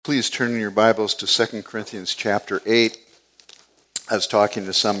Please turn in your Bibles to 2 Corinthians chapter 8. I was talking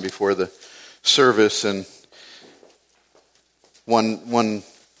to some before the service, and one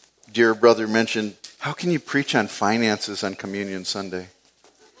dear brother mentioned, how can you preach on finances on Communion Sunday?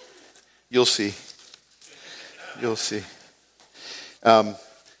 You'll see. You'll see.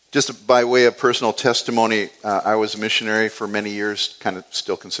 Just by way of personal testimony, I was a missionary for many years, kind of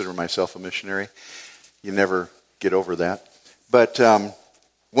still consider myself a missionary. You never get over that. But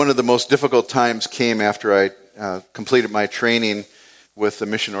one of the most difficult times came after I completed my training with the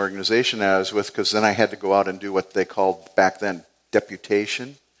mission organization that I was with, because then I had to go out and do what they called back then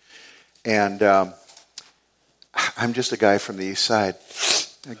deputation. And I'm just a guy from the east side.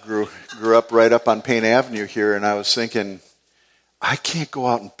 I grew up right up on Payne Avenue here, and I was thinking, I can't go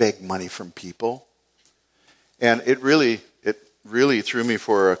out and beg money from people. And it really threw me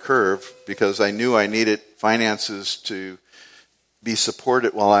for a curve, because I knew I needed finances to be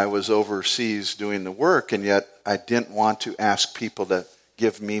supported while I was overseas doing the work, and yet I didn't want to ask people to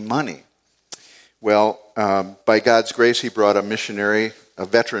give me money. Well, by God's grace, He brought a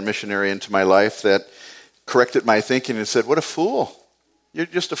veteran missionary into my life that corrected my thinking and said, what a fool. You're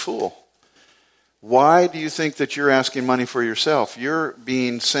just a fool. Why do you think that you're asking money for yourself? You're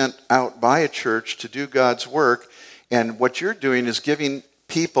being sent out by a church to do God's work, and what you're doing is giving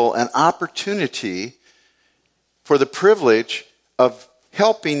people an opportunity for the privilege of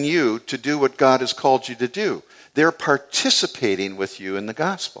helping you to do what God has called you to do. They're participating with you in the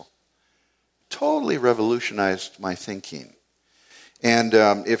gospel. Totally revolutionized my thinking. And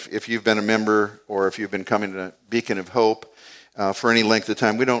if you've been a member, or if you've been coming to Beacon of Hope for any length of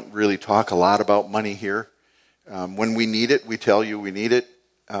time, we don't really talk a lot about money here. When we need it, we tell you we need it.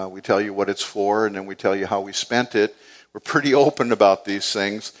 We tell you what it's for, and then we tell you how we spent it. We're pretty open about these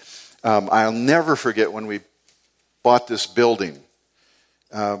things. I'll never forget when we bought this building.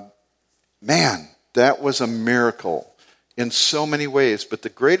 Man, that was a miracle in so many ways. But the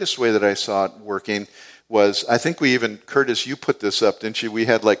greatest way that I saw it working was, I think Curtis, you put this up, didn't you? We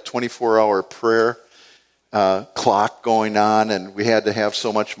had like 24-hour prayer clock going on, and we had to have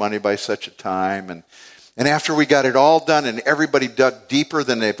so much money by such a time. And after we got it all done, and everybody dug deeper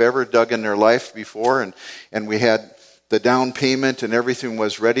than they've ever dug in their life before, and we had the down payment and everything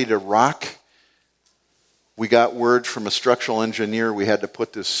was ready to rock, we got word from a structural engineer we had to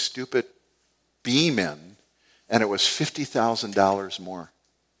put this stupid beam in, and it was $50,000 more.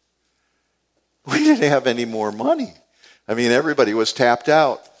 We didn't have any more money. I mean, everybody was tapped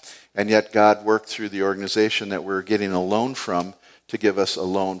out. And yet God worked through the organization that we're getting a loan from to give us a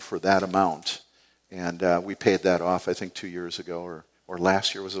loan for that amount. And we paid that off, I think, 2 years ago or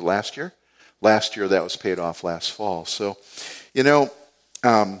last year. Was it last year? Last year, that was paid off last fall. So,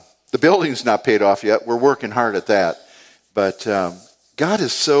 the building's not paid off yet. We're working hard at that. But God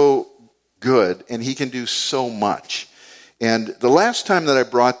is so good, and He can do so much. And the last time that I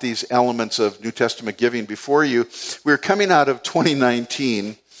brought these elements of New Testament giving before you, we were coming out of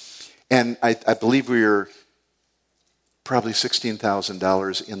 2019, and I believe we were probably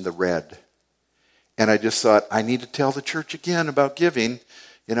 $16,000 in the red. And I just thought, I need to tell the church again about giving,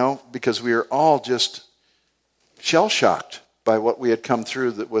 because we are all just shell-shocked by what we had come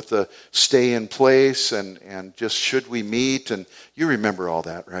through with the stay in place and just should we meet. And you remember all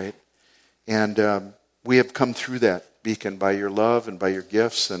that, right? And we have come through that, Beacon, by your love and by your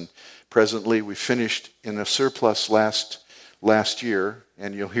gifts. And presently we finished in a surplus last year.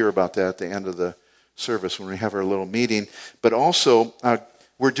 And you'll hear about that at the end of the service when we have our little meeting. But also,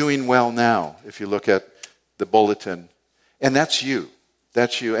 we're doing well now, if you look at the bulletin. And that's you.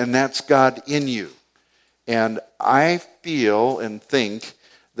 That's you. And that's God in you. And I feel and think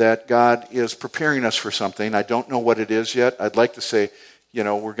that God is preparing us for something. I don't know what it is yet. I'd like to say,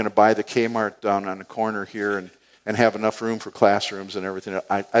 we're going to buy the Kmart down on the corner here and have enough room for classrooms and everything.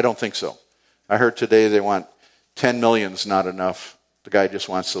 I don't think so. I heard today they want 10 million's not enough. The guy just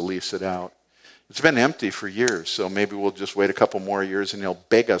wants to lease it out. It's been empty for years, so maybe we'll just wait a couple more years and he'll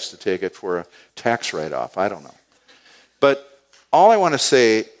beg us to take it for a tax write-off. I don't know. But all I want to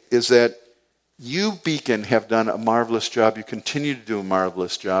say is that you, Beacon, have done a marvelous job. You continue to do a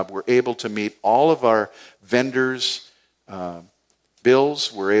marvelous job. We're able to meet all of our vendors'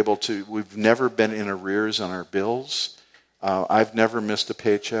 bills. We've never been in arrears on our bills. I've never missed a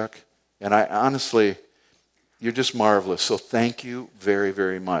paycheck. And I honestly, you're just marvelous. So thank you very,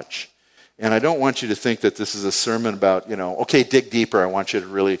 very much. And I don't want you to think that this is a sermon about, okay, dig deeper. I want you to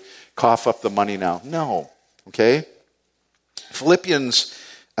really cough up the money now. No, okay? Philippians,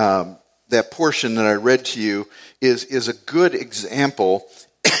 that portion that I read to you, is a good example.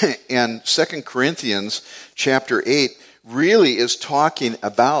 And 2 Corinthians chapter 8 really is talking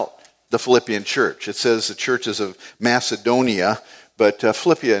about the Philippian church. It says the churches of Macedonia, but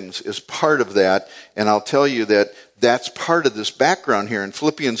Philippians is part of that. And I'll tell you that that's part of this background here. In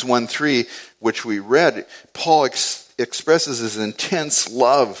Philippians 1:3, which we read, Paul expresses his intense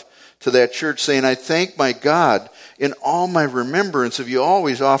love to that church, saying, I thank my God in all my remembrance of you,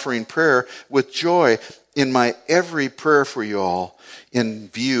 always offering prayer with joy in my every prayer for you all, in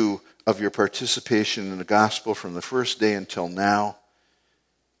view of your participation in the gospel from the first day until now,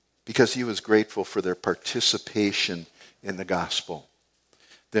 because he was grateful for their participation in the gospel.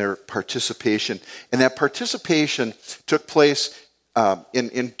 Their participation. And that participation took place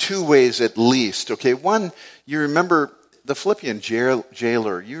in two ways at least. Okay, one, you remember the Philippian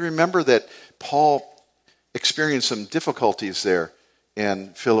jailer. You remember that Paul experienced some difficulties there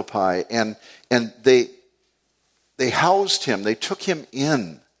in Philippi, and they housed him. They took him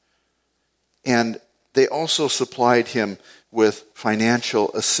in, and they also supplied him with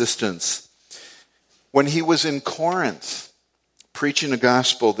financial assistance. When he was in Corinth, preaching the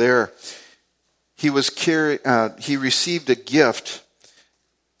gospel there, he received a gift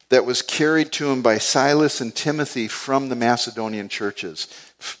that was carried to him by Silas and Timothy from the Macedonian churches,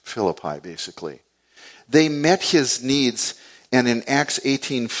 Philippi basically. They met his needs, and in Acts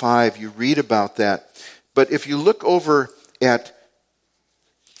 18:5 you read about that. But if you look over at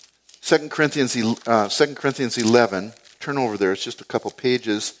 2 Corinthians 11, turn over there, it's just a couple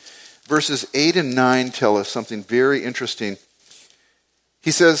pages. Verses 8 and 9 tell us something very interesting.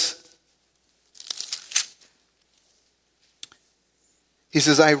 He says,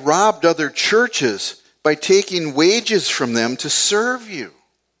 I robbed other churches by taking wages from them to serve you.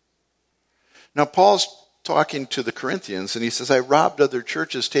 Now, Paul's talking to the Corinthians, and he says, I robbed other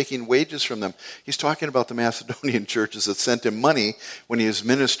churches taking wages from them. He's talking about the Macedonian churches that sent him money when he was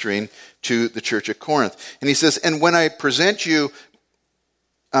ministering to the church at Corinth. And he says, and when I present you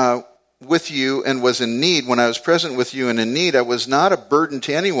with you and was in need, when I was present with you and in need, I was not a burden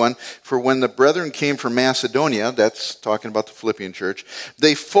to anyone, for when the brethren came from Macedonia, that's talking about the Philippian church,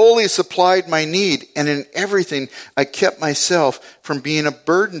 they fully supplied my need, and in everything I kept myself from being a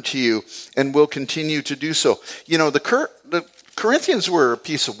burden to you, and will continue to do so. You know, the Corinthians were a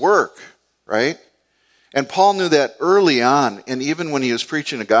piece of work, right? And Paul knew that early on, and even when he was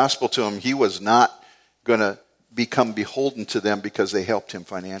preaching the gospel to them, he was not going to become beholden to them because they helped him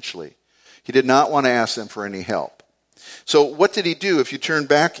financially. He did not want to ask them for any help. So what did he do? If you turn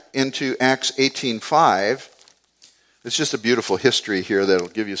back into Acts 18:5, it's just a beautiful history here that will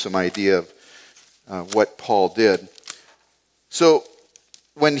give you some idea of what Paul did. So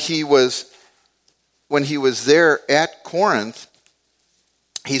when he was there at Corinth,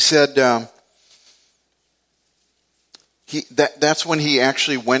 he said that's when he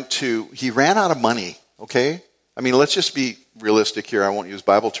actually he ran out of money, okay? I mean, let's just be realistic here. I won't use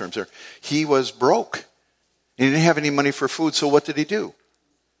Bible terms here. He was broke. He didn't have any money for food, so what did he do?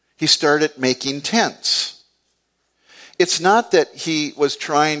 He started making tents. It's not that he was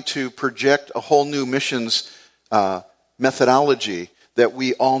trying to project a whole new missions methodology that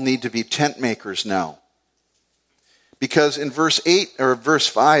we all need to be tent makers now. Because in verse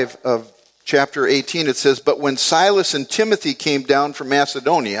 5 of chapter 18, it says, but when Silas and Timothy came down from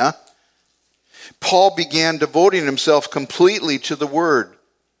Macedonia, Paul began devoting himself completely to the word.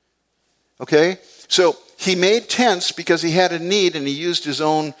 Okay? So he made tents because he had a need, and he used his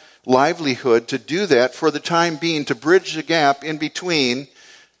own livelihood to do that for the time being, to bridge the gap in between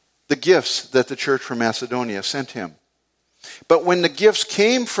the gifts that the church from Macedonia sent him. But when the gifts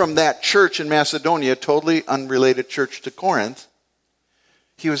came from that church in Macedonia, totally unrelated church to Corinth,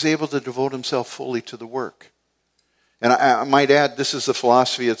 he was able to devote himself fully to the work. And I might add, this is the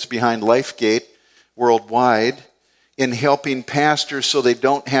philosophy that's behind LifeGate worldwide, in helping pastors so they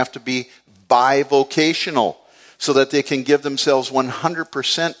don't have to be bivocational, so that they can give themselves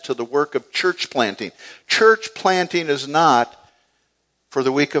 100% to the work of church planting. Church planting is not for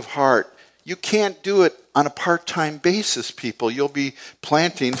the weak of heart. You can't do it on a part-time basis, people. You'll be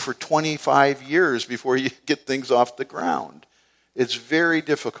planting for 25 years before you get things off the ground. It's very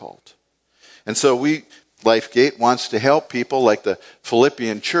difficult. And so LifeGate wants to help people like the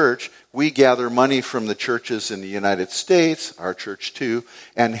Philippian church. We gather money from the churches in the United States, our church too,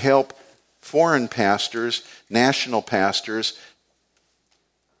 and help foreign pastors, national pastors,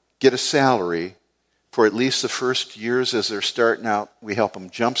 get a salary for at least the first years as they're starting out. We help them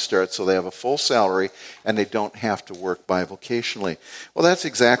jumpstart so they have a full salary and they don't have to work bivocationally. Well, that's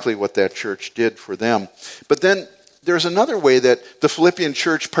exactly what that church did for them. But then there's another way that the Philippian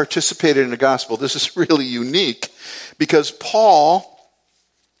church participated in the gospel. This is really unique because Paul,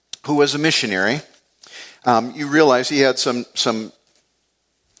 who was a missionary, You realize he had some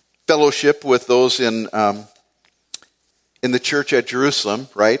fellowship with those in the church at Jerusalem,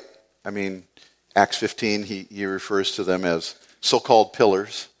 right? I mean, Acts 15, he refers to them as so-called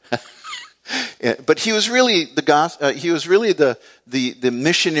pillars. But he was really the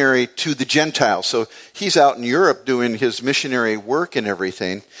missionary to the Gentiles. So he's out in Europe doing his missionary work and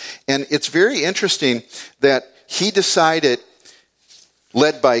everything. And it's very interesting that he decided,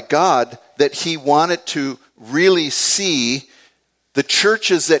 led by God, that he wanted to really see the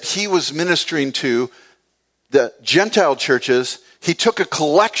churches that he was ministering to, the Gentile churches. He took a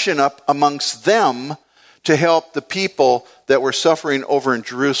collection up amongst them to help the people that were suffering over in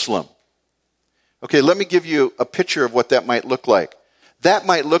Jerusalem. Okay, let me give you a picture of what that might look like. That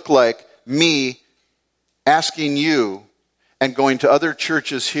might look like me asking you and going to other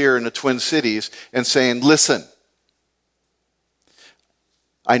churches here in the Twin Cities and saying, listen,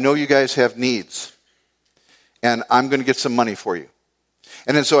 I know you guys have needs, and I'm going to get some money for you.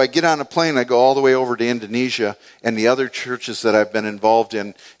 And then so I get on a plane, I go all the way over to Indonesia and the other churches that I've been involved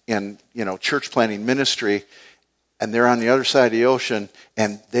in church planting ministry, and they're on the other side of the ocean,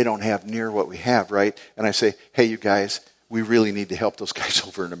 and they don't have near what we have, right? And I say, hey, you guys, we really need to help those guys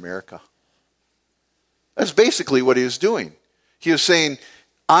over in America. That's basically what he was doing. He was saying,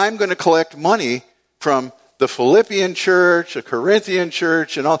 I'm going to collect money from the Philippian church, the Corinthian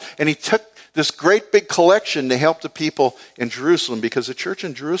church, and all. And he took this great big collection to help the people in Jerusalem, because the church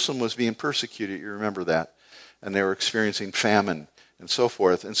in Jerusalem was being persecuted. You remember that. And they were experiencing famine and so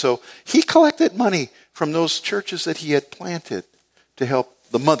forth. And so he collected money from those churches that he had planted to help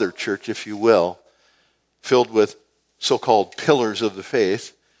the mother church, if you will, filled with so-called pillars of the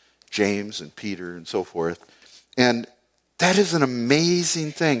faith, James and Peter and so forth. And that is an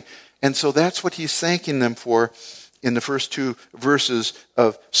amazing thing. And so that's what he's thanking them for in the first two verses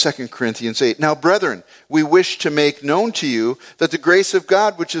of 2 Corinthians 8. Now, brethren, we wish to make known to you that the grace of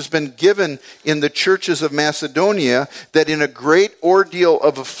God which has been given in the churches of Macedonia, that in a great ordeal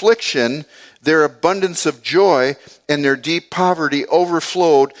of affliction, their abundance of joy and their deep poverty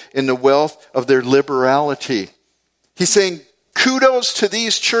overflowed in the wealth of their liberality. He's saying, kudos to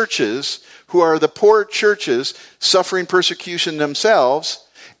these churches who are the poor churches suffering persecution themselves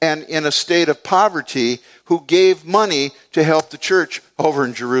and in a state of poverty, who gave money to help the church over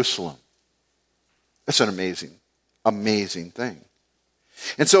in Jerusalem. That's an amazing, amazing thing.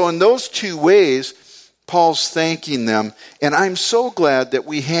 And so in those two ways, Paul's thanking them. And I'm so glad that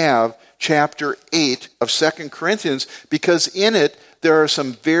we have chapter 8 of 2 Corinthians, because in it there are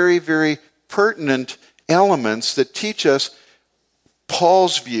some very, very pertinent elements that teach us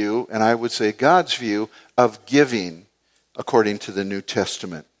Paul's view, and I would say God's view, of giving according to the New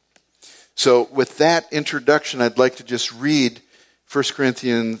Testament. So with that introduction, I'd like to just read 2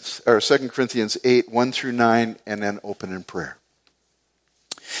 Corinthians 8, 1 through 9, and then open in prayer.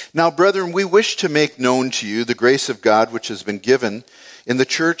 Now, brethren, we wish to make known to you the grace of God which has been given in the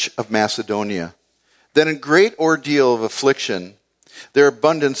church of Macedonia, that in great ordeal of affliction, their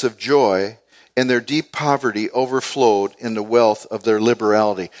abundance of joy and their deep poverty overflowed in the wealth of their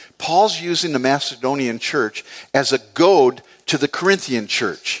liberality. Paul's using the Macedonian church as a goad to the Corinthian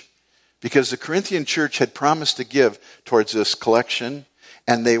church, because the Corinthian church had promised to give towards this collection,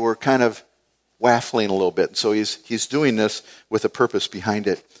 and they were kind of waffling a little bit. So he's doing this with a purpose behind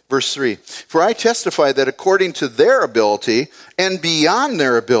it. Verse 3, for I testify that according to their ability and beyond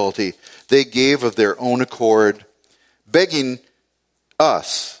their ability, they gave of their own accord, begging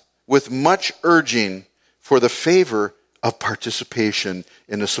us with much urging for the favor of participation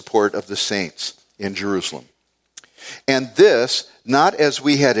in the support of the saints in Jerusalem. And this, not as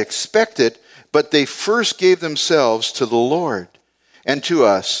we had expected, but they first gave themselves to the Lord and to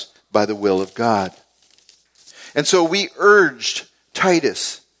us by the will of God. And so we urged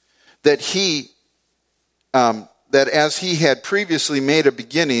Titus that that as he had previously made a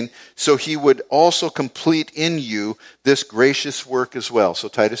beginning, so he would also complete in you this gracious work as well. So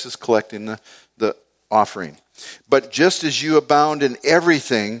Titus is collecting the offering. But just as you abound in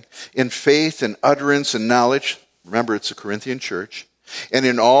everything, in faith and utterance and knowledge, remember it's a Corinthian church, and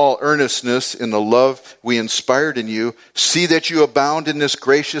in all earnestness in the love we inspired in you, see that you abound in this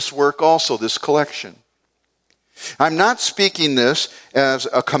gracious work also, this collection. I'm not speaking this as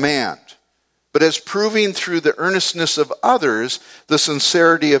a command, but as proving through the earnestness of others the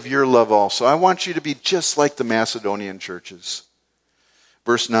sincerity of your love also. I want you to be just like the Macedonian churches.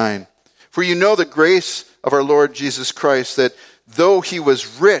 Verse 9, for you know the grace of our Lord Jesus Christ, that though he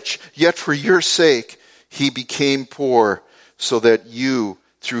was rich, yet for your sake he became poor, so that you,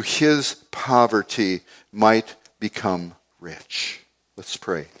 through his poverty, might become rich. Let's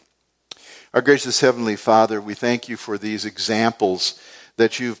pray. Our gracious Heavenly Father, we thank you for these examples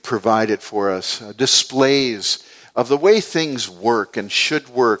that you've provided for us, displays of the way things work and should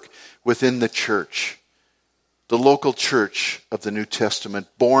work within the church, the local church of the New Testament,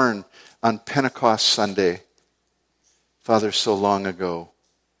 born on Pentecost Sunday, Father, so long ago,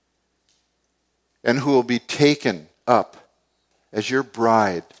 and who will be taken up as your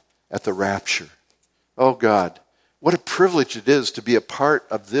bride at the rapture. Oh God, what a privilege it is to be a part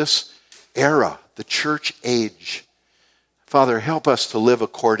of this era, the church age. Father, help us to live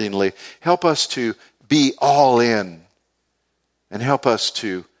accordingly. Help us to be all in. And help us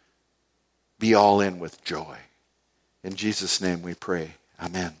to be all in with joy. In Jesus' name we pray.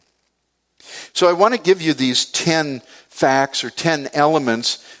 Amen. So I want to give you these 10 facts or 10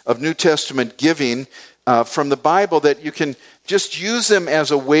 elements of New Testament giving from the Bible that you can just use them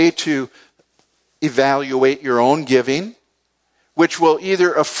as a way to evaluate your own giving, which will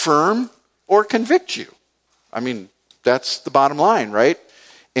either affirm or convict you. I mean, that's the bottom line, right?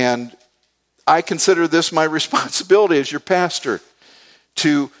 And I consider this my responsibility as your pastor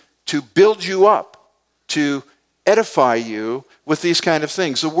to build you up, to edify you with these kind of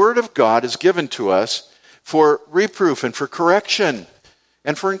things. The Word of God is given to us for reproof and for correction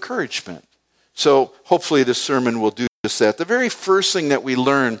and for encouragement. So hopefully this sermon will do just that. The very first thing that we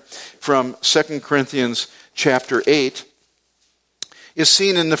learn from 2 Corinthians chapter 8 is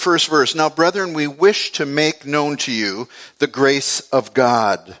seen in the first verse. Now, brethren, we wish to make known to you the grace of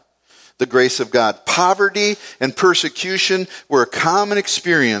God. The grace of God. Poverty and persecution were a common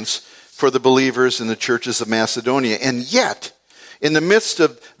experience for the believers in the churches of Macedonia. And yet, in the midst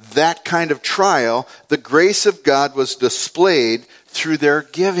of that kind of trial, the grace of God was displayed through their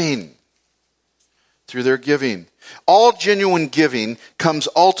giving. Through their giving. All genuine giving comes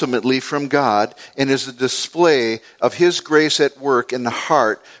ultimately from God and is a display of His grace at work in the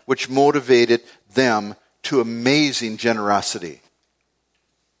heart, which motivated them to amazing generosity.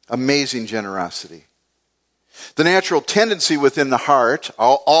 Amazing generosity. The natural tendency within the heart,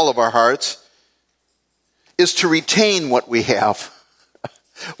 all of our hearts, is to retain what we have.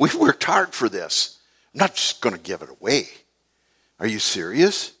 We've worked hard for this. I'm not just going to give it away. Are you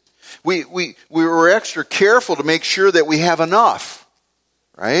serious? We were extra careful to make sure that we have enough,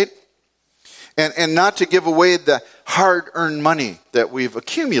 right? And not to give away the hard-earned money that we've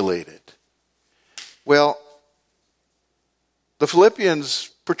accumulated. Well, the Philippians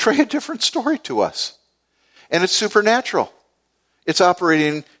portray a different story to us. And it's supernatural. It's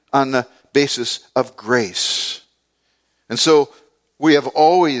operating on the basis of grace. And so we have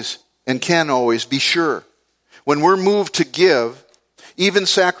always and can always be sure, when we're moved to give, even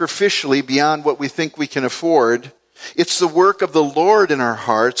sacrificially beyond what we think we can afford, it's the work of the Lord in our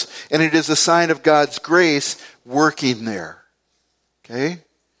hearts, and it is a sign of God's grace working there. Okay?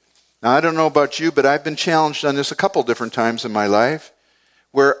 Now, I don't know about you, but I've been challenged on this a couple different times in my life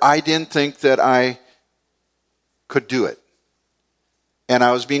where I didn't think that I could do it. And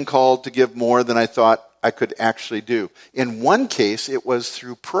I was being called to give more than I thought I could actually do. In one case, it was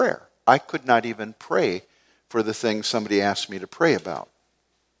through prayer. I could not even pray for the things somebody asked me to pray about.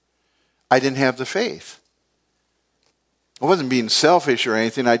 I didn't have the faith. I wasn't being selfish or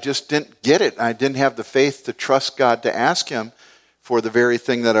anything. I just didn't get it. I didn't have the faith to trust God to ask Him for the very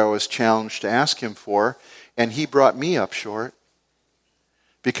thing that I was challenged to ask Him for. And He brought me up short.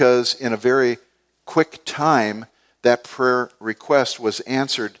 Because in a very quick time, that prayer request was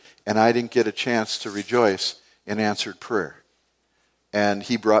answered, and I didn't get a chance to rejoice in answered prayer. And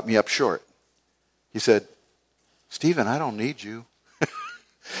He brought me up short. He said, Stephen, I don't need you.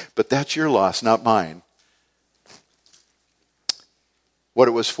 But that's your loss, not mine. What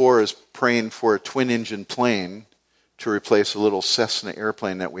it was for is praying for a twin-engine plane to replace a little Cessna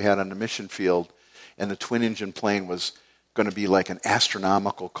airplane that we had on the mission field. And the twin-engine plane was going to be like an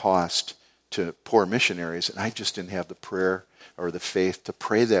astronomical cost to poor missionaries. And I just didn't have the prayer or the faith to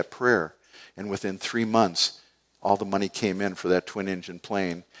pray that prayer. And within 3 months, all the money came in for that twin-engine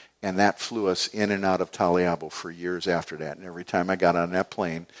plane. And that flew us in and out of Taliabo for years after that. And every time I got on that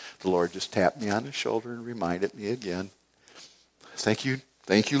plane, the Lord just tapped me on the shoulder and reminded me again, thank you,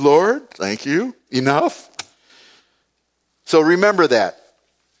 Lord, thank you, enough. So remember that.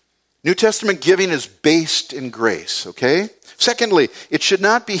 New Testament giving is based in grace, okay? Secondly, it should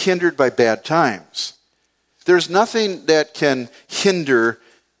not be hindered by bad times. There's nothing that can hinder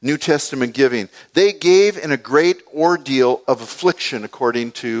New Testament giving. They gave in a great ordeal of affliction,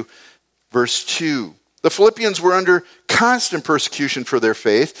 according to verse 2. The Philippians were under constant persecution for their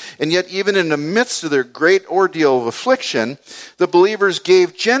faith, and yet even in the midst of their great ordeal of affliction, the believers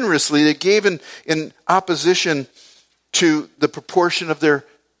gave generously. They gave in opposition to the proportion of their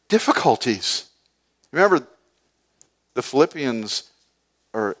difficulties. Remember, the Philippians,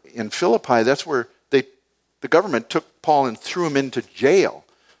 or in Philippi, that's where the government took Paul and threw him into jail.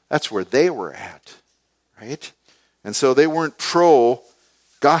 That's where they were at, right? And so they weren't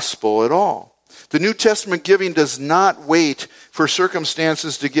pro-gospel at all. The New Testament giving does not wait for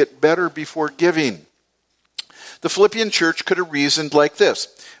circumstances to get better before giving. The Philippian church could have reasoned like this.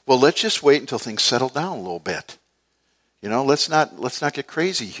 Well, let's just wait until things settle down a little bit. Let's not get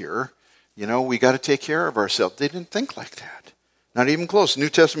crazy here. We got to take care of ourselves. They didn't think like that. Not even close. The New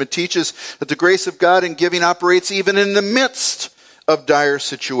Testament teaches that the grace of God in giving operates even in the midst of dire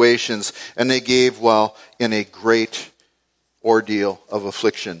situations. And they gave while in a great ordeal of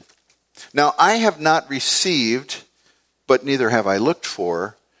affliction. Now, I have not received, but neither have I looked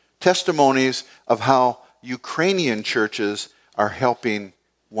for, testimonies of how Ukrainian churches are helping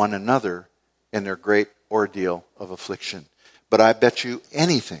one another in their great ordeal of affliction. But I bet you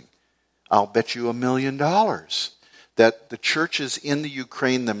anything, I'll bet you $1 million that the churches in the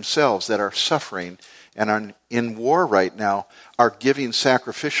Ukraine themselves that are suffering and are in war right now are giving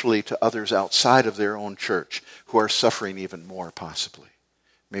sacrificially to others outside of their own church who are suffering even more possibly.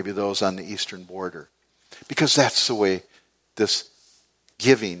 Maybe those on the eastern border. Because that's the way this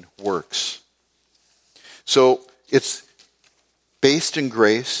giving works. So it's based in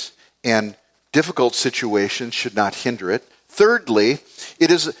grace, and difficult situations should not hinder it. Thirdly,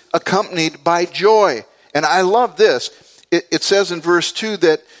 it is accompanied by joy. And I love this. It says in verse 2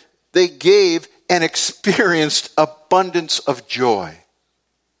 that they gave and experienced abundance of joy.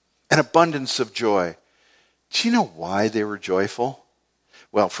 An abundance of joy. Do you know why they were joyful?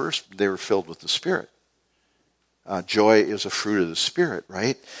 Well, first, they were filled with the Spirit. Joy is a fruit of the Spirit,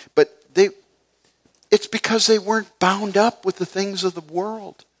 right? But it's because they weren't bound up with the things of the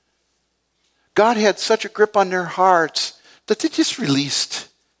world. God had such a grip on their hearts that they just released.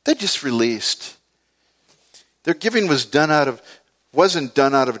 Their giving wasn't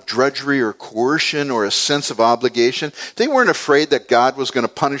done out of drudgery or coercion or a sense of obligation. They weren't afraid that God was going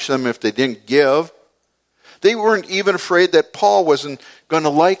to punish them if they didn't give. They weren't even afraid that Paul wasn't going to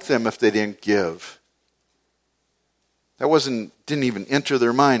like them if they didn't give. That didn't even enter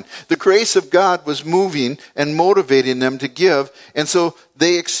their mind. The grace of God was moving and motivating them to give, and so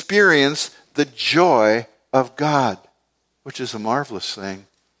they experienced the joy of God, which is a marvelous thing,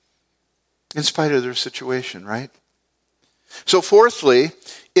 in spite of their situation, right? So fourthly,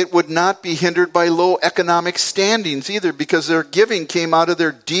 it would not be hindered by low economic standings either, because their giving came out of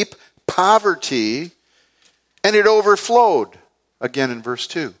their deep poverty, and it overflowed, again in verse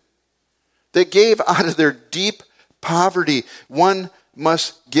 2. They gave out of their deep poverty. One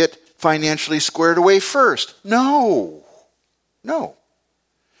must get financially squared away first. No.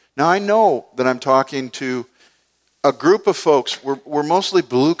 Now I know that I'm talking to a group of folks. We're mostly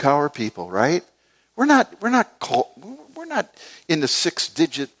blue-collar people, right? We're not in the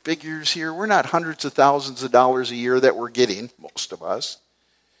 6-digit figures here. We're not hundreds of thousands of dollars a year that we're getting, most of us.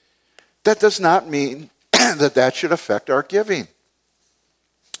 That does not mean that should affect our giving.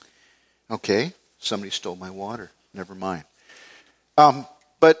 Okay, somebody stole my water. Never mind.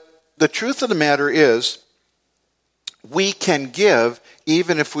 But the truth of the matter is, we can give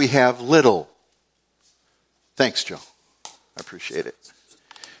even if we have little. Thanks, Joe. I appreciate it.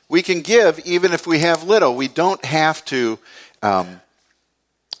 We can give even if we have little. We don't have to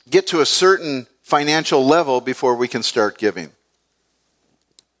get to a certain financial level before we can start giving.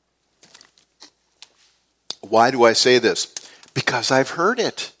 Why do I say this? Because I've heard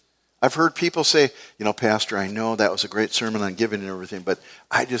it. I've heard people say, Pastor, I know that was a great sermon on giving and everything, but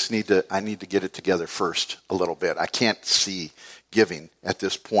I need to get it together first a little bit. I can't see giving at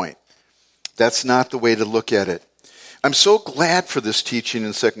this point. That's not the way to look at it. I'm so glad for this teaching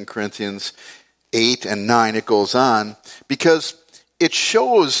in 2 Corinthians 8 and 9. It goes on because it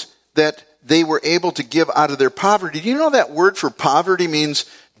shows that they were able to give out of their poverty. Do you know that word for poverty means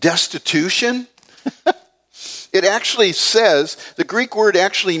destitution? It actually says, the Greek word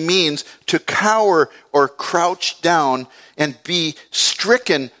actually means to cower or crouch down and be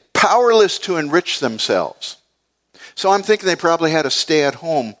stricken, powerless to enrich themselves. So I'm thinking they probably had a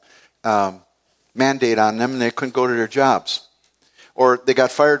stay-at-home mandate on them and they couldn't go to their jobs. Or they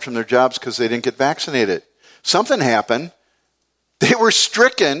got fired from their jobs because they didn't get vaccinated. Something happened. They were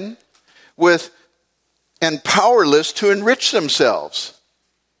stricken with and powerless to enrich themselves.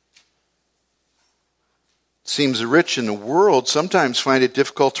 Seems the rich in the world sometimes find it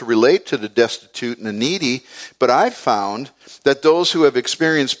difficult to relate to the destitute and the needy, but I've found that those who have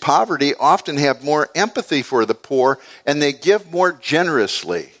experienced poverty often have more empathy for the poor and they give more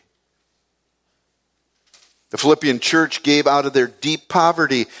generously. The Philippian church gave out of their deep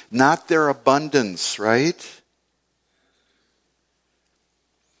poverty, not their abundance, right?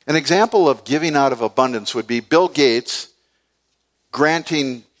 An example of giving out of abundance would be Bill Gates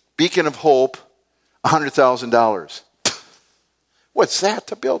granting Beacon of Hope $100,000. What's that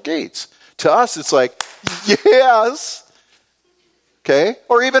to Bill Gates? To us, it's like, yes. Okay?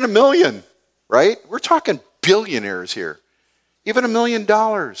 Or even $1 million, right? We're talking billionaires here. Even $1 million.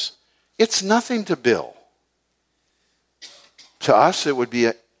 It's nothing to Bill. To us, it would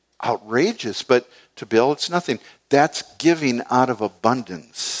be outrageous, but to Bill, it's nothing. That's giving out of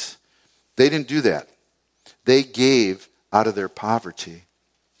abundance. They didn't do that. They gave out of their poverty.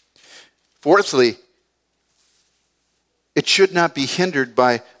 Fourthly, it should not be hindered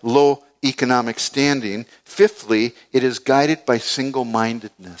by low economic standing. Fifthly, it is guided by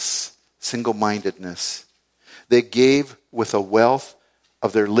single-mindedness. Single-mindedness. They gave with a wealth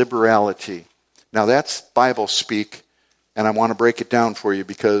of their liberality. Now that's Bible speak, and I want to break it down for you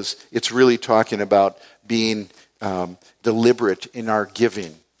because it's really talking about being deliberate in our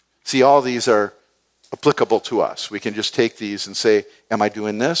giving. See, all these are applicable to us. We can just take these and say, am I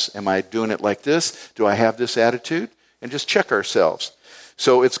doing this? Am I doing it like this? Do I have this attitude? And just check ourselves.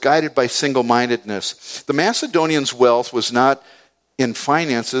 So it's guided by single-mindedness. The Macedonians' wealth was not in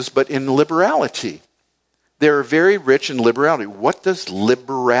finances, but in liberality. They are very rich in liberality. What does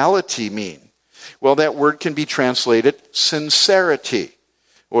liberality mean? Well, that word can be translated sincerity,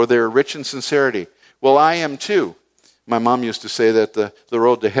 or they're rich in sincerity. Well, I am too. My mom used to say that the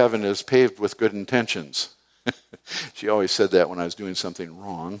road to heaven is paved with good intentions. She always said that when I was doing something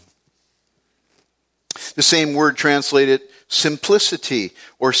wrong. The same word translated simplicity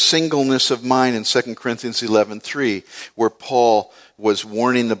or singleness of mind in 2 Corinthians 11:3, where Paul was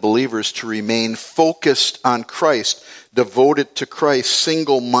warning the believers to remain focused on Christ, devoted to Christ,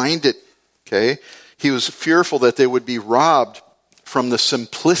 single-minded. Okay? He was fearful that they would be robbed from the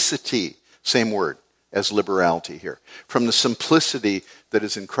simplicity, same word as liberality here, from the simplicity that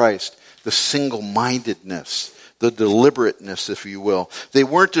is in Christ, the single-mindedness, the deliberateness, if you will. They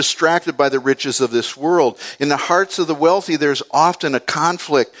weren't distracted by the riches of this world. In the hearts of the wealthy, there's often a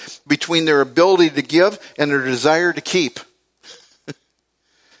conflict between their ability to give and their desire to keep.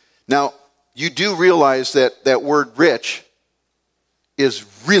 Now, you do realize that that word rich is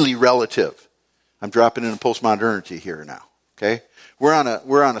really relative. I'm dropping into postmodernity here now, okay? We're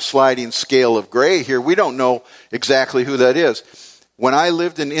on a sliding scale of gray here. We don't know exactly who that is. When I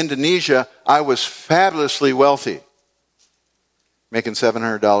lived in Indonesia, I was fabulously wealthy, making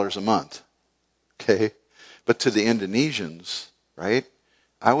 $700 a month, okay? But to the Indonesians, right,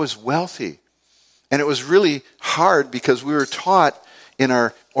 I was wealthy. And it was really hard because we were taught in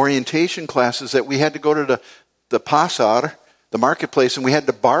our orientation classes that we had to go to the pasar, the marketplace, and we had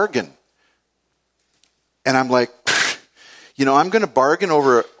to bargain. And I'm like, I'm going to bargain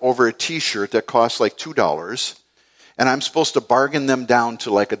over a T-shirt that costs like $2, and I'm supposed to bargain them down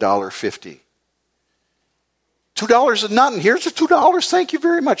to like $1.50. $2 is nothing. Here's the $2. Thank you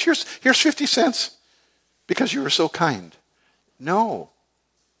very much. Here's 50 cents because you were so kind. No.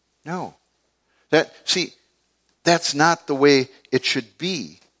 That's not the way it should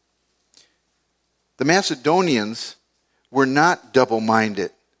be. The Macedonians were not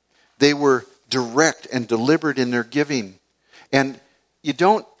double-minded. They were direct and deliberate in their giving. And you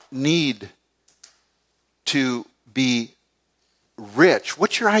don't need to be rich.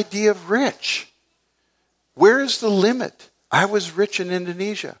 What's your idea of rich? Where is the limit? I was rich in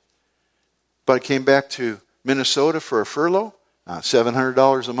Indonesia, but I came back to Minnesota for a furlough,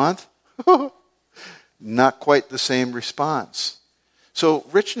 $700 a month. Not quite the same response. So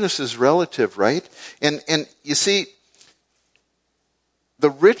richness is relative, right? And you see, the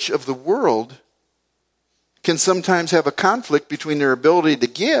rich of the world can sometimes have a conflict between their ability to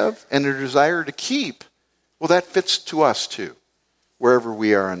give and their desire to keep. Well, that fits to us too, wherever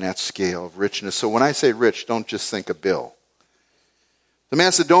we are on that scale of richness. So when I say rich, don't just think of Bill. The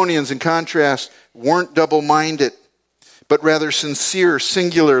Macedonians, in contrast, weren't double-minded, but rather sincere,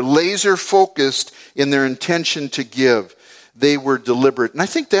 singular, laser-focused in their intention to give. They were deliberate. And I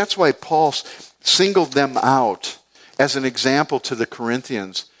think that's why Paul singled them out as an example to the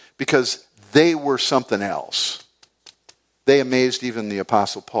Corinthians, because they were something else. They amazed even the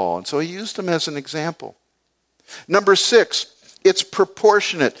Apostle Paul. And so he used them as an example. Number 6, it's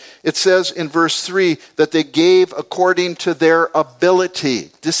proportionate. It says in verse 3 that they gave according to their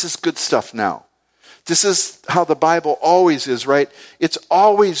ability. This is good stuff now. This is how the Bible always is, right? It's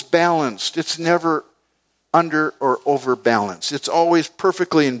always balanced. It's never under or over balance. It's always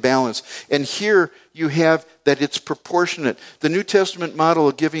perfectly in balance. And here you have that it's proportionate. The New Testament model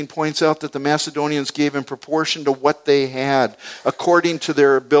of giving points out that the Macedonians gave in proportion to what they had, according to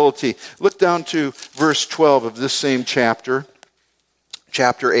their ability. Look down to verse 12 of this same chapter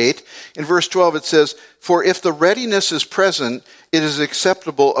 8. In verse 12 it says, "For if the readiness is present, it is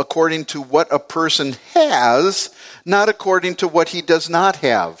acceptable according to what a person has, not according to what he does not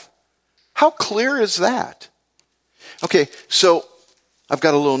have." How clear is that? Okay, so I've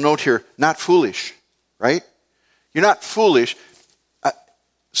got a little note here. Not foolish, right? You're not foolish.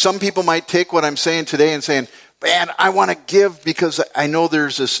 Some people might take what I'm saying today and saying, man, I want to give because I know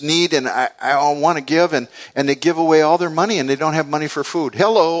there's this need and I want to give, and they give away all their money and they don't have money for food.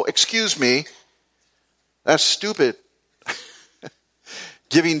 Hello, excuse me. That's stupid.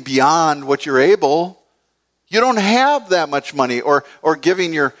 Giving beyond what you're able. You don't have that much money, or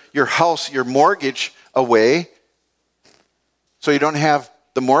giving your house, your mortgage away, so you don't have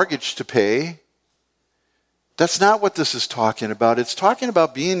the mortgage to pay. That's not what this is talking about. It's talking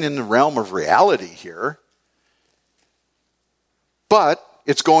about being in the realm of reality here. But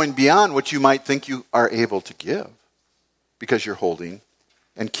it's going beyond what you might think you are able to give, because you're holding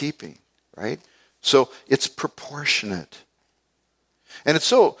and keeping, right? So it's proportionate. And it's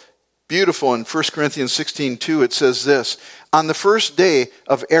so beautiful. In 1 Corinthians 16:2, it says this, "On the first day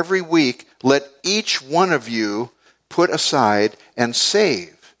of every week, let each one of you put aside and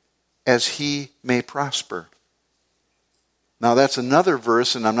save as he may prosper." Now that's another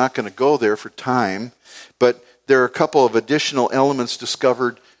verse, and I'm not going to go there for time, but there are a couple of additional elements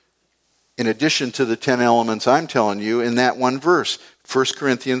discovered in addition to the 10 elements I'm telling you in that one verse, 1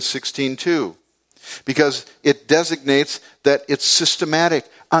 Corinthians 16:2. Because it designates that it's systematic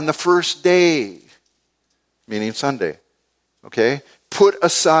on the first day, meaning Sunday. Okay? Put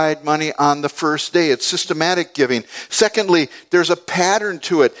aside money on the first day. It's systematic giving. Secondly, there's a pattern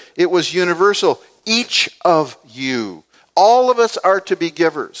to it. It was universal. Each of you, all of us are to be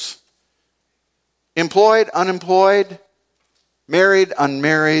givers. Employed, unemployed, married,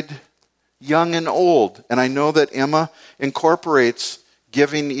 unmarried, young and old. And I know that Emma incorporates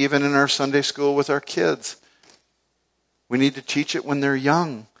giving even in our Sunday school with our kids. We need to teach it when they're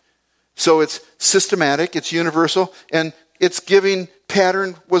young. So it's systematic, it's universal, and its giving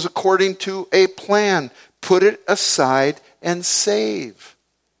pattern was according to a plan. Put it aside and save.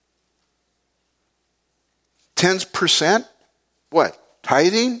 10%? What?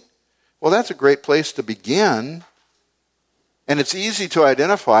 Tithing? Well, that's a great place to begin. And it's easy to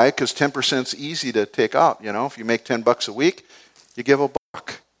identify because 10% is easy to take out. You know, if you make $10 a week, you give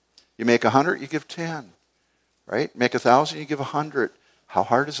 $1. You make 100, you give 10. Right? Make 1,000, you give 100. How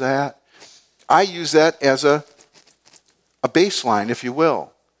hard is that? I use that as a baseline, if you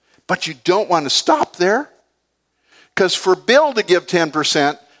will. But you don't want to stop there. Because for Bill to give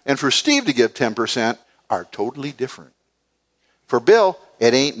 10% and for Steve to give 10% are totally different. For Bill,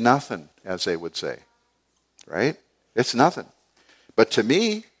 it ain't nothing, as they would say. Right? It's nothing. But to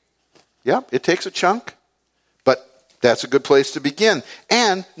me, yep, it takes a chunk. But that's a good place to begin.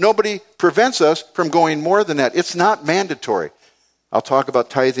 And nobody prevents us from going more than that. It's not mandatory. I'll talk about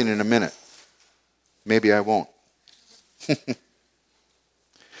tithing in a minute. Maybe I won't.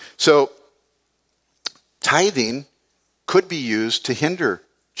 So, tithing could be used to hinder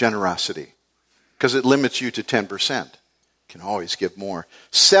generosity because it limits you to 10%. You can always give more.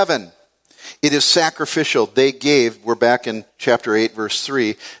 7, it is sacrificial. They gave, we're back in chapter 8, verse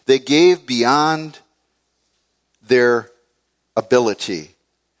 3, they gave beyond their ability.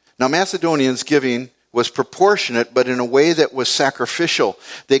 Now, Macedonians' giving was proportionate, but in a way that was sacrificial.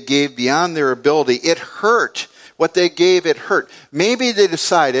 They gave beyond their ability. It hurt. What they gave, it hurt. Maybe they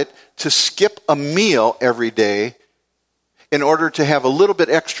decided to skip a meal every day in order to have a little bit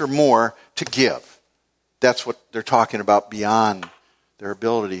extra more to give. That's what they're talking about beyond their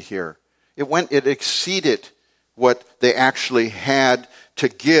ability here. It exceeded what they actually had to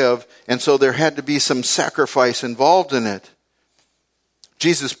give, and so there had to be some sacrifice involved in it.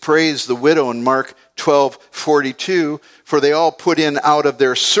 Jesus praised the widow in Mark 12:42, for they all put in out of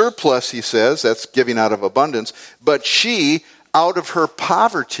their surplus, he says, that's giving out of abundance, but she, out of her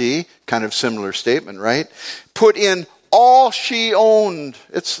poverty, kind of similar statement, right, put in all she owned.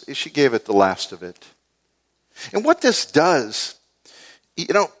 She gave it the last of it. And what this does,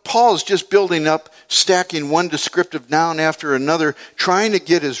 Paul is just building up, stacking one descriptive noun after another, trying to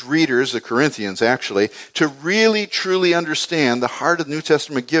get his readers, the Corinthians actually, to really truly understand the heart of New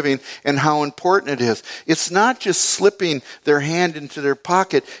Testament giving and how important it is. It's not just slipping their hand into their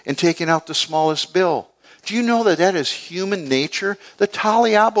pocket and taking out the smallest bill. Do you know that is human nature? The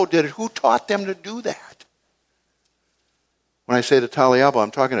Taliabo did it. Who taught them to do that? When I say the Taliabo, I'm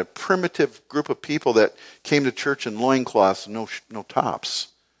talking a primitive group of people that came to church in loincloths and no tops,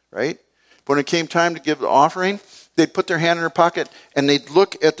 right? But when it came time to give the offering, they'd put their hand in their pocket and they'd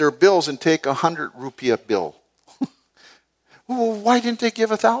look at their bills and take 100 rupiah bill. Well, why didn't they give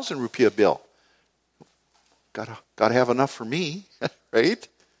 1,000 rupiah bill? Gotta have enough for me, right?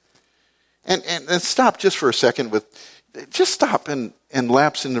 And stop just for a second just stop and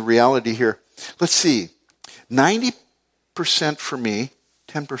lapse into reality here. Let's see. 90% for me,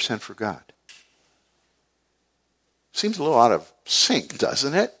 10% for God. Seems a little out of sync,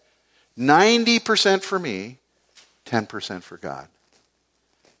 doesn't it? 90% for me, 10% for God.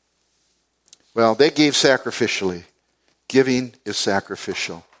 Well, they gave sacrificially. Giving is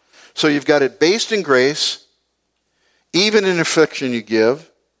sacrificial. So you've got it based in grace. Even in affliction you give.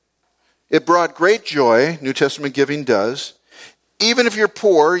 It brought great joy. New Testament giving does. Even if you're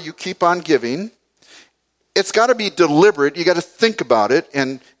poor, you keep on giving. It's got to be deliberate. You got to think about it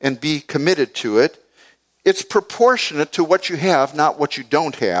and be committed to it. It's proportionate to what you have, not what you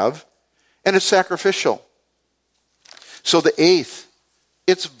don't have. And it's sacrificial. So the eighth,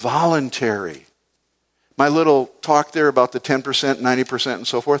 it's voluntary. My little talk there about the 10%, 90%, and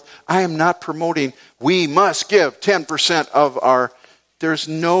so forth, I am not promoting we must give 10% of our... There's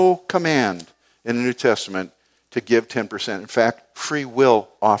no command in the New Testament to give 10%. In fact, free will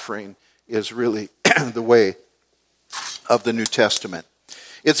offering is really the way of the New Testament.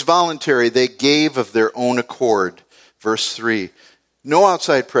 It's voluntary. They gave of their own accord. Verse 3. No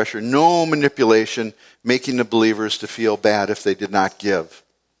outside pressure, no manipulation, making the believers to feel bad if they did not give.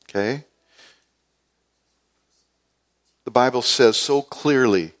 Okay? The Bible says so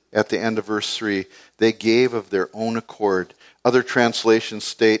clearly at the end of verse 3, they gave of their own accord. Other translations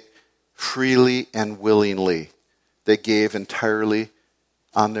state freely and willingly. They gave entirely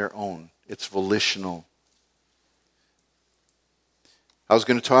on their own. It's volitional. I was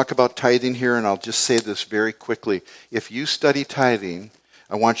going to talk about tithing here, and I'll just say this very quickly. If you study tithing,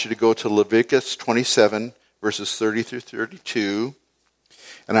 I want you to go to Leviticus 27, verses 30 through 32.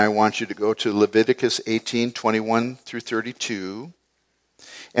 And I want you to go to Leviticus 18, 21 through 32.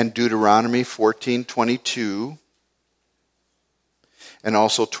 And Deuteronomy 14, 22. And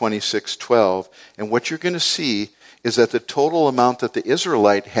also 26, 12. And what you're going to see is that the total amount that the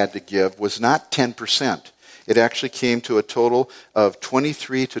Israelite had to give was not 10%. It actually came to a total of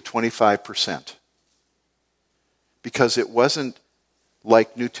 23 to 25%. Because it wasn't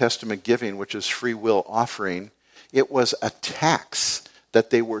like New Testament giving, which is free will offering. It was a tax that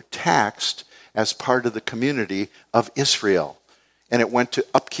they were taxed as part of the community of Israel. And it went to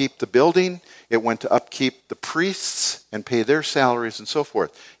upkeep the building. It went to upkeep the priests and pay their salaries and so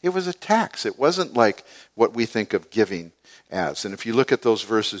forth. It was a tax. It wasn't like what we think of giving as. And if you look at those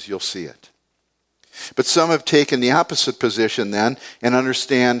verses, you'll see it. But some have taken the opposite position then and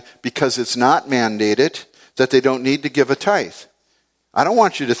understand because it's not mandated that they don't need to give a tithe. I don't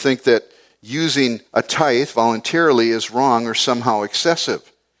want you to think that using a tithe voluntarily is wrong or somehow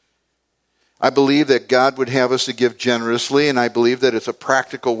excessive. I believe that God would have us to give generously, and I believe that it's a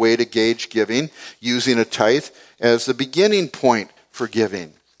practical way to gauge giving, using a tithe as the beginning point for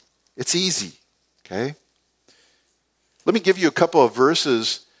giving. It's easy, okay? Let me give you a couple of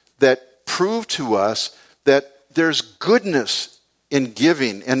verses that prove to us that there's goodness in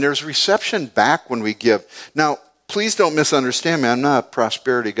giving, and there's reception back when we give. Now, please don't misunderstand me. I'm not a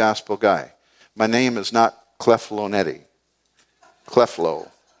prosperity gospel guy. My name is not Cleflonetti. Cleflo.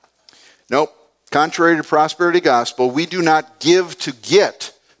 Nope. Contrary to prosperity gospel, we do not give to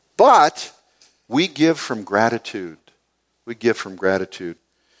get, but we give from gratitude. We give from gratitude.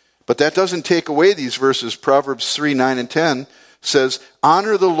 But that doesn't take away these verses. Proverbs 3, 9, and 10 says,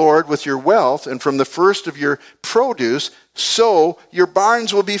 honor the Lord with your wealth, and from the first of your produce, so your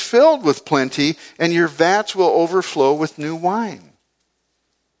barns will be filled with plenty, and your vats will overflow with new wine.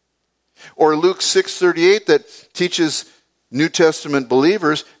 Or Luke 6:38 that teaches New Testament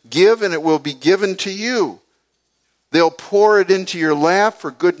believers, give and it will be given to you. They'll pour it into your lap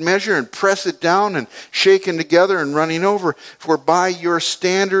for good measure and press it down and shaken together and running over. For by your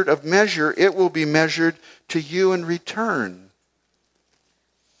standard of measure, it will be measured to you in return.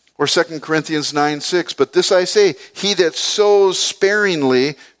 Or 2 Corinthians 9:6, but this I say, he that sows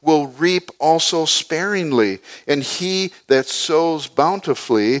sparingly will reap also sparingly, and he that sows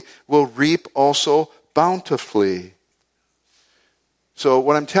bountifully will reap also bountifully. So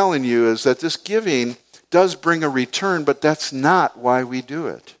what I'm telling you is that this giving does bring a return, but that's not why we do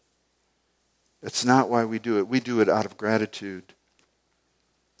it. It's not why we do it. We do it out of gratitude.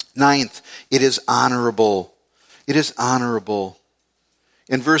 Ninth, it is honorable. It is honorable.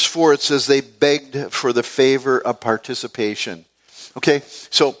 In verse 4, it says they begged for the favor of participation. Okay,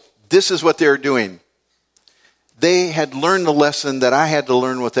 so this is what they're doing. They had learned the lesson that I had to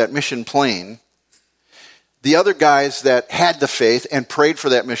learn with that mission plane. The other guys that had the faith and prayed for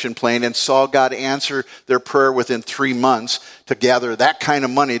that mission plane and saw God answer their prayer within 3 months to gather that kind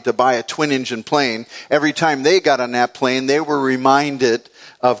of money to buy a twin-engine plane, every time they got on that plane, they were reminded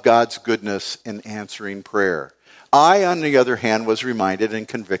of God's goodness in answering prayer. I, on the other hand, was reminded and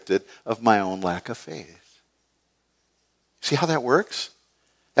convicted of my own lack of faith. See how that works?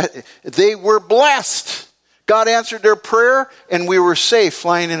 They were blessed. God answered their prayer, and we were safe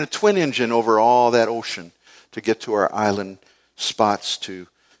flying in a twin engine over all that ocean to get to our island spots to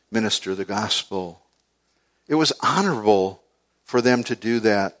minister the gospel. It was honorable for them to do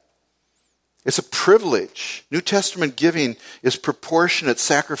that. It's a privilege. New Testament giving is proportionate,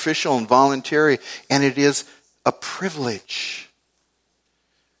 sacrificial, and voluntary, and it is a privilege.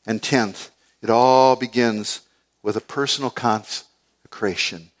 And 10th, it all begins with a personal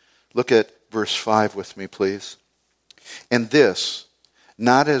consecration. Look at verse 5 with me, please. And this,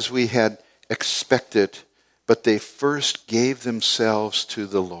 not as we had expected, but they first gave themselves to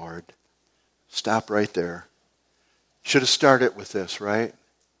the Lord. Stop right there. Should have started with this, right?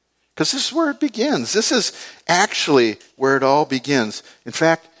 Because this is where it begins. This is actually where it all begins. In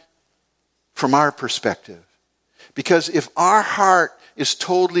fact, from our perspective. Because if our heart is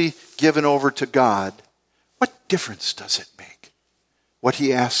totally given over to God, what difference does it make? What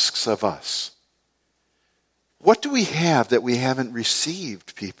He asks of us. What do we have that we haven't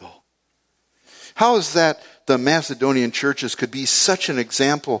received, people? How is that the Macedonian churches could be such an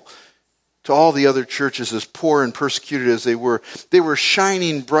example to all the other churches, as poor and persecuted as they were? They were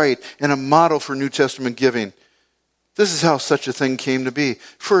shining bright and a model for New Testament giving. This is how such a thing came to be.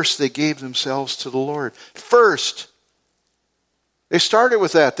 First, they gave themselves to the Lord. First. They started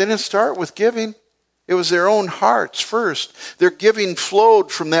with that. They didn't start with giving. It was their own hearts first. Their giving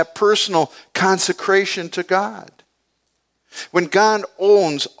flowed from that personal consecration to God. When God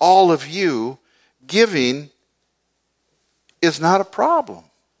owns all of you, giving is not a problem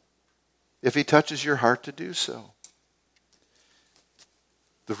if He touches your heart to do so.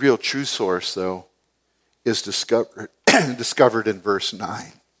 The real true source, though, is discovered in verse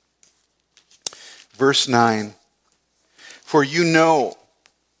 9. Verse 9, for you know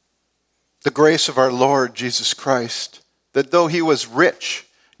the grace of our Lord Jesus Christ, that though He was rich,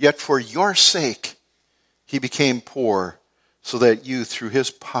 yet for your sake He became poor, so that you through His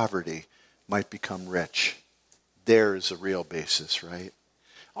poverty might become rich. There's a real basis, right?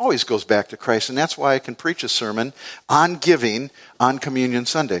 Always goes back to Christ, and that's why I can preach a sermon on giving on Communion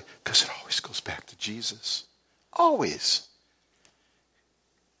Sunday, because it always goes back to Jesus. Always.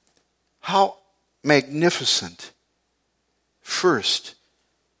 How magnificent. First,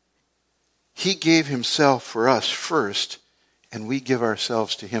 He gave Himself for us first, and we give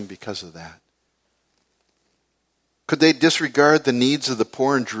ourselves to Him because of that. Could they disregard the needs of the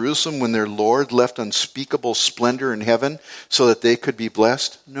poor in Jerusalem when their Lord left unspeakable splendor in heaven so that they could be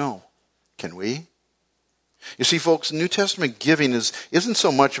blessed? No. Can we? You see, folks, New Testament giving isn't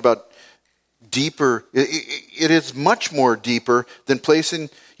so much about deeper. It is much more deeper than placing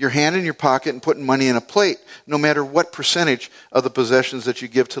your hand in your pocket and putting money in a plate, no matter what percentage of the possessions that you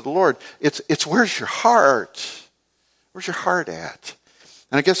give to the Lord. It's where's your heart? Where's your heart at?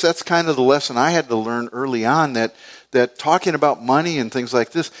 And I guess that's kind of the lesson I had to learn early on, that talking about money and things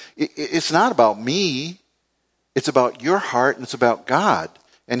like this, it's not about me. It's about your heart, and it's about God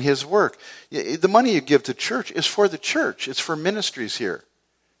and His work. The money you give to church is for the church. It's for ministries here.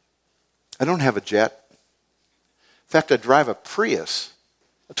 I don't have a jet. In fact, I drive a Prius,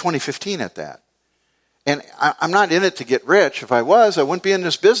 a 2015 at that. And I'm not in it to get rich. If I was, I wouldn't be in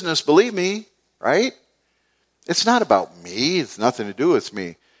this business, believe me, right? It's not about me. It's nothing to do with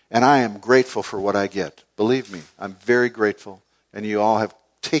me. And I am grateful for what I get. Believe me, I'm very grateful. And you all have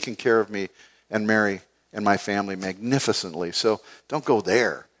taken care of me and Mary and my family magnificently. So don't go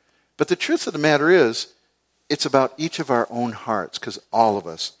there. But the truth of the matter is, it's about each of our own hearts, because all of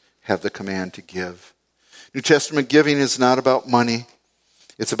us have the command to give. New Testament giving is not about money.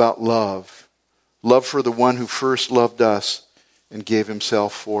 It's about love. Love for the one who first loved us and gave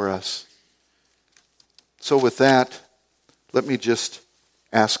Himself for us. So with that, let me just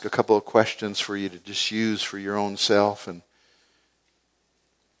ask a couple of questions for you to just use for your own self. And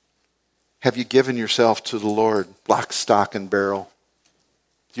have you given yourself to the Lord, lock, stock, and barrel?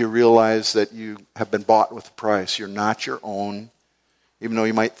 Do you realize that you have been bought with a price? You're not your own, even though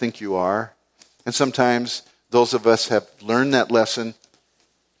you might think you are. And sometimes those of us have learned that lesson,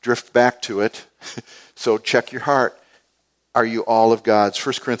 drift back to it. So check your heart. are you all of God's?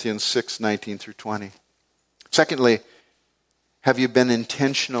 1 Corinthians 6:19 through 20. Secondly, have you been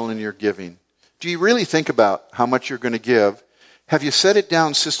intentional in your giving? Do you really think about how much you're going to give? Have you set it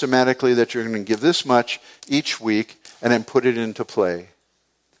down systematically that you're going to give this much each week and then put it into play?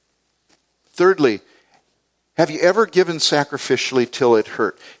 Thirdly, have you ever given sacrificially till it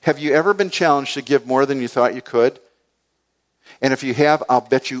hurt? Have you ever been challenged to give more than you thought you could? And if you have, I'll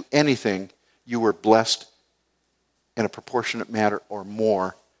bet you anything you were blessed in a proportionate manner or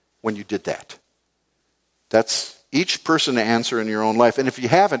more when you did that. That's each person to answer in your own life. And if you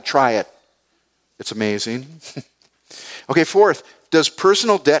haven't, try it. It's amazing. Okay, fourth, does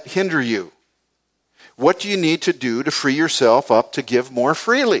personal debt hinder you? What do you need to do to free yourself up to give more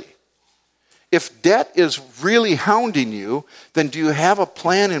freely? If debt is really hounding you, then do you have a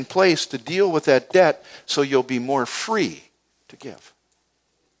plan in place to deal with that debt so you'll be more free to give?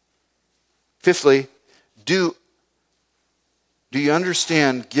 Fifthly, do you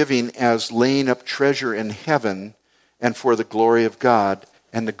understand giving as laying up treasure in heaven and for the glory of God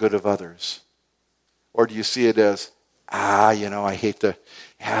and the good of others? Or do you see it as, I hate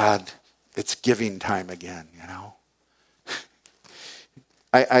it's giving time again,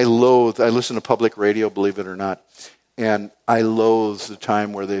 I listen to public radio, believe it or not, and I loathe the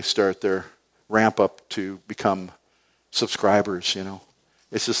time where they start their ramp up to become subscribers,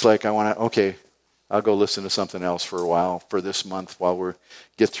 It's just like, I'll go listen to something else for a while, for this month, while we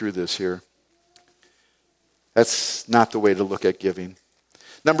get through this here. That's not the way to look at giving.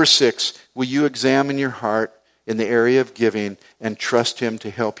 Number 6, will you examine your heart in the area of giving and trust Him to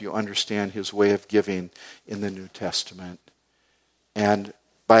help you understand His way of giving in the New Testament? And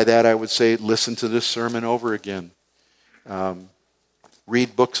by that I would say, listen to this sermon over again.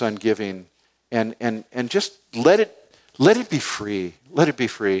 Read books on giving, and just let it be free. Let it be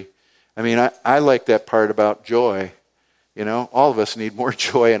free. I mean, I like that part about joy. All of us need more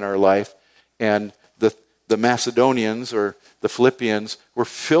joy in our life. And the Macedonians or the Philippians were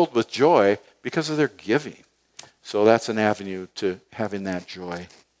filled with joy because of their giving. So that's an avenue to having that joy.